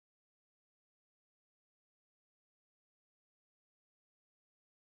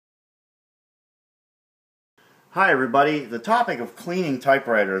Hi everybody. The topic of cleaning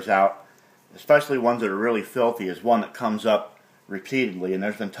typewriters out, especially ones that are really filthy, is one that comes up repeatedly, and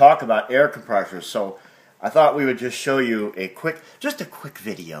there's been talk about air compressors, so I thought we would just show you a quick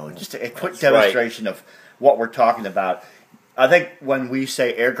video, just a quick demonstration of what we're talking about. I think when we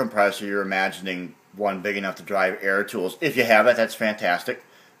say air compressor, you're imagining one big enough to drive air tools. If you have it, that's fantastic.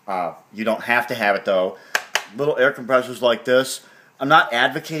 You don't have to have it though. Little air compressors like this. I'm not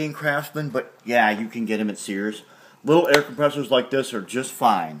advocating Craftsman, but yeah, you can get them at Sears. Little air compressors like this are just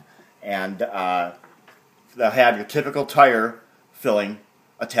fine, and they'll have your typical tire filling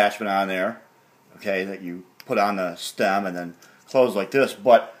attachment on there, okay, that you put on the stem and then close like this.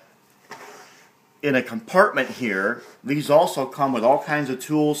 But in a compartment here, these also come with all kinds of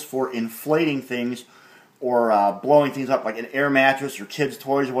tools for inflating things or blowing things up, like an air mattress or kids'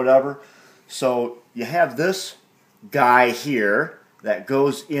 toys or whatever. So you have this guy here that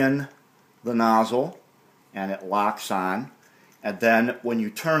goes in the nozzle and it locks on, and then when you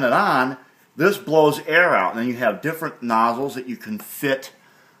turn it on, this blows air out, and then you have different nozzles that you can fit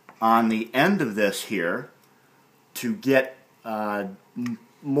on the end of this here to get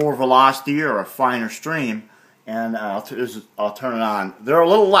more velocity or a finer stream. And I'll turn it on. They're a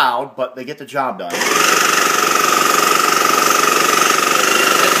little loud, but they get the job done. It's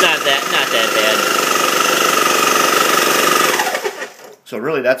not that bad. So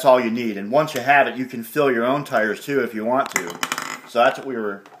really, that's all you need. And once you have it, you can fill your own tires too if you want to. So that's what we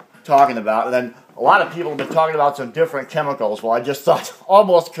were talking about. And then a lot of people have been talking about some different chemicals. Well, I just thought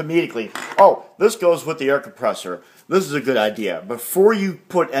almost comedically, oh, this goes with the air compressor. This is a good idea. Before you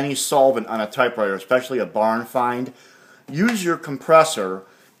put any solvent on a typewriter, especially a barn find, use your compressor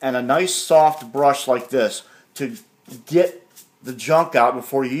and a nice soft brush like this to get the junk out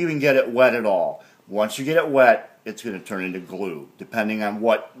before you even get it wet at all. Once you get it wet, it's going to turn into glue, depending on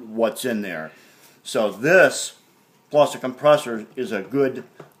what's in there. So this, plus a compressor, is a good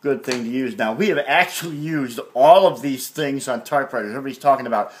thing to use. Now, we have actually used all of these things on typewriters. Everybody's talking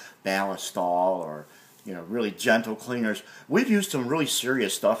about Ballistol or, you know, really gentle cleaners. We've used some really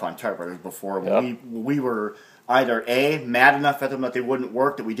serious stuff on typewriters before. Yep. We were either A, mad enough at them that they wouldn't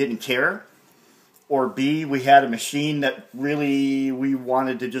work that we didn't care, or B, we had a machine that really we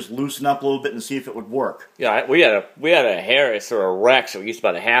wanted to just loosen up a little bit and see if it would work. Yeah, we had a Harris or a Rex that we used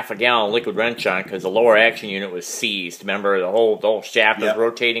about a half a gallon liquid wrench on because the lower action unit was seized. Remember, the whole shaft was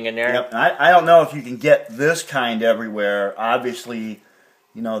rotating in there? Yep. I don't know if you can get this kind everywhere. Obviously,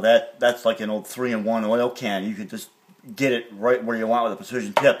 you know, that's like an old 3-in-1 oil can. You can just get it right where you want with a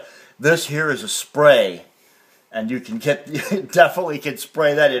precision tip. This here is a spray, and you can definitely can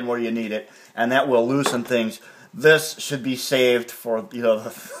spray that in where you need it, and that will loosen things. This should be saved for, you know,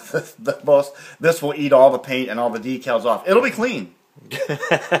 the most. This will eat all the paint and all the decals off. It'll be clean.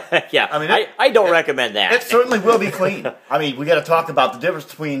 Yeah, I mean, I don't recommend that. It certainly will be clean. I mean, we got to talk about the difference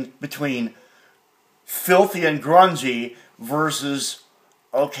between filthy and grungy versus,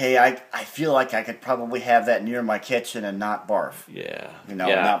 okay, I feel like I could probably have that near my kitchen and not barf. Yeah. You know,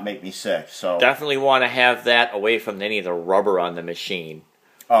 not make me sick. So definitely want to have that away from any of the rubber on the machine.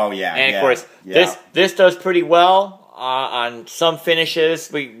 Oh, yeah. And, of course, this does pretty well on some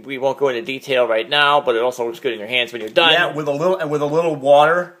finishes. We won't go into detail right now, but it also looks good in your hands when you're done. Yeah, with a little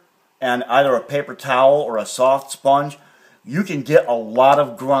water and either a paper towel or a soft sponge, you can get a lot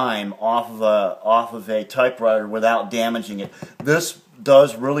of grime off of a typewriter without damaging it. This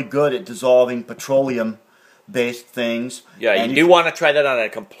does really good at dissolving petroleum-based things. Yeah, and you do want to try that on a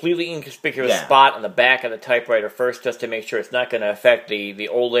completely inconspicuous spot on the back of the typewriter first, just to make sure it's not going to affect the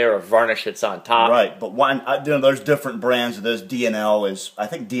old layer of varnish that's on top. Right, but you know, there's different brands of this. I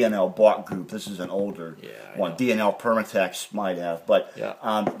think D&L bought Goop. This is an older one. D&L Permatex might have, but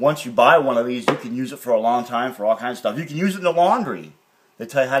once you buy one of these, you can use it for a long time for all kinds of stuff. You can use it in the laundry. They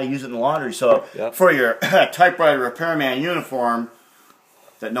tell you how to use it in the laundry. So for your typewriter repairman uniform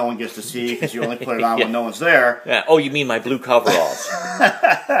that no one gets to see because you only put it on when no one's there. Yeah. Oh, you mean my blue coveralls?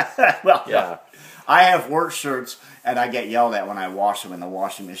 Well, I have work shirts, and I get yelled at when I wash them in the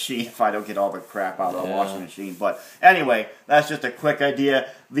washing machine if I don't get all the crap out of the washing machine. But anyway, that's just a quick idea.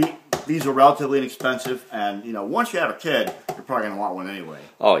 These are relatively inexpensive, and you know, once you have a kid, you're probably going to want one anyway.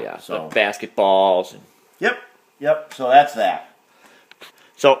 Oh yeah, so the basketballs. And Yep. So that's that.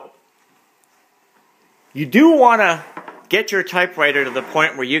 So you do want to get your typewriter to the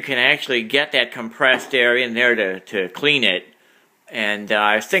point where you can actually get that compressed air in there to clean it. And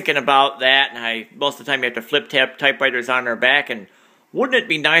I was thinking about that, and most of the time you have to flip typewriters on their back, and wouldn't it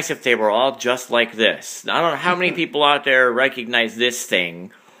be nice if they were all just like this? Now, I don't know how many people out there recognize this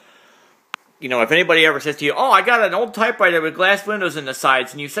thing. You know, if anybody ever says to you, oh, I got an old typewriter with glass windows in the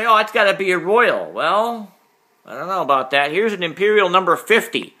sides, and you say, oh, it's got to be a Royal. Well, I don't know about that. Here's an Imperial number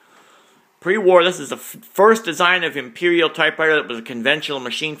 50. Pre-war, this is the first design of Imperial typewriter that was a conventional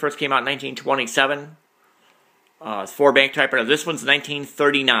machine. First came out in 1927. It's 4-bank typewriter. This one's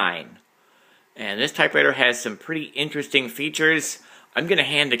 1939. And this typewriter has some pretty interesting features. I'm going to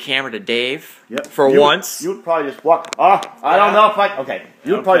hand the camera to Dave for once. You would probably just walk... I don't know if I... Okay.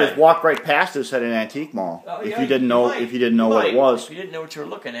 You would probably just walk right past us at an antique mall if you didn't know what it was. If you didn't know what you were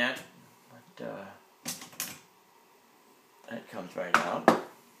looking at. But, that comes right out.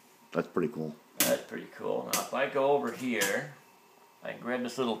 That's pretty cool. That's pretty cool. Now, if I go over here, I can grab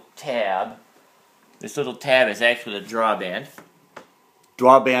this little tab. This little tab is actually the drawband.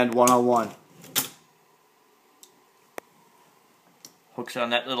 Drawband 101. Hooks on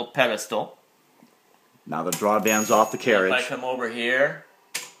that little pedestal. Now the drawband's off the carriage. If I come over here,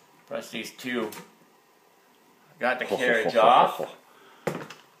 press these two. Got the carriage off.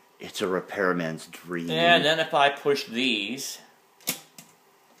 It's a repairman's dream. And then if I push these,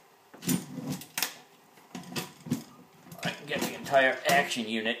 I can get the entire action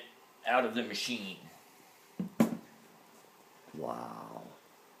unit out of the machine. Wow.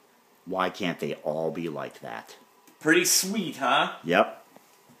 Why can't they all be like that? Pretty sweet, huh? Yep.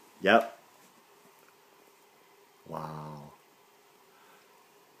 Yep. Wow.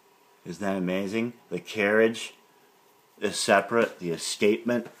 Isn't that amazing? The carriage is separate. The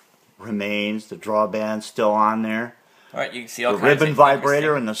escapement remains. The drawband's still on there. All right, you can see all the kinds ribbon of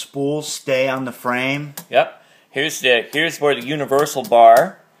vibrator and the spools stay on the frame. Yep. Here's where the universal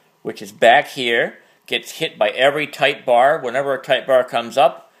bar, which is back here, gets hit by every type bar. Whenever a type bar comes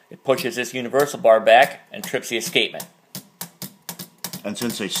up, it pushes this universal bar back and trips the escapement. And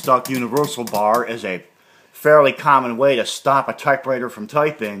since a stuck universal bar is a fairly common way to stop a typewriter from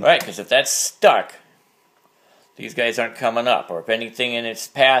typing... Right, because if that's stuck, these guys aren't coming up, or if anything in its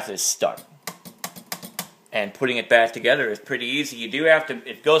path is stuck. And putting it back together is pretty easy. You do have to,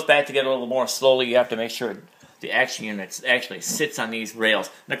 it goes back together a little more slowly. You have to make sure the action unit actually sits on these rails.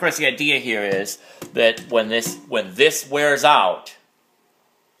 And of course the idea here is that when this wears out,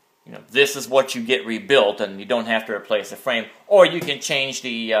 you know, this is what you get rebuilt, and you don't have to replace the frame. Or you can change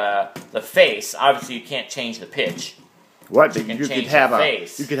the face. Obviously, you can't change the pitch. Right, but you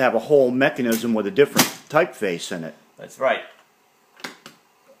could have a whole mechanism with a different typeface in it. That's right.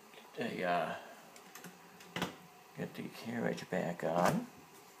 Get the carriage back on.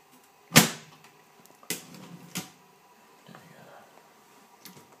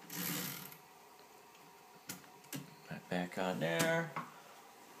 Back on there.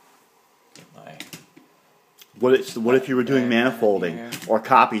 What if you were doing manifolding or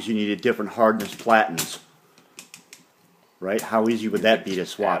copies? You needed different hardness platens, right? How easy would that be to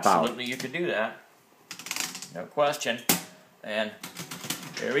swap out? Absolutely, you could do that. No question. And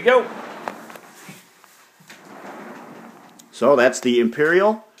there we go. So that's the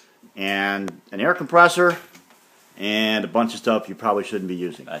Imperial and an air compressor and a bunch of stuff you probably shouldn't be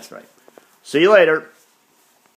using. That's right. See you later.